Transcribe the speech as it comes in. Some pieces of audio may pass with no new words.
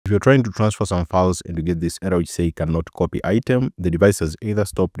If you're trying to transfer some files and you get this error which say cannot copy item, the device has either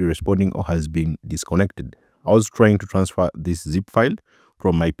stopped responding or has been disconnected. I was trying to transfer this zip file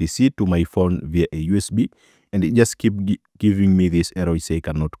from my PC to my phone via a USB, and it just keep giving me this error which say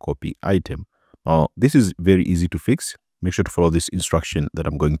cannot copy item. Now, this is very easy to fix. Make sure to follow this instruction that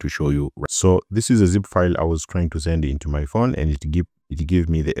I'm going to show you. So this is a zip file I was trying to send into my phone, and it gave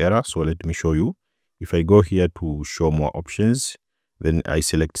me the error. So let me show you. If I go here to show more options, then I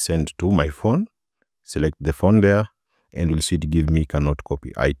select send to my phone, select the phone there, and you'll see it give me cannot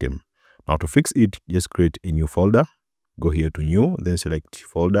copy item. Now to fix it, just create a new folder. Go here to new, then select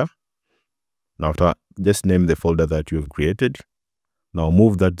folder. Now after, just name the folder that you have created. Now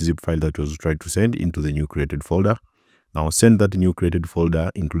move that zip file that was trying to send into the new created folder. Now send that new created folder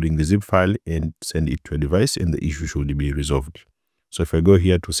including the zip file and send it to a device, and the issue should be resolved. So if I go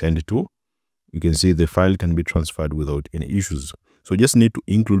here to send to, you can see the file can be transferred without any issues. So just need to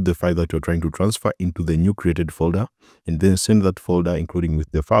include the file that you're trying to transfer into the new created folder, and then send that folder including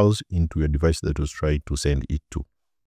with the files into your device that was trying to send it to.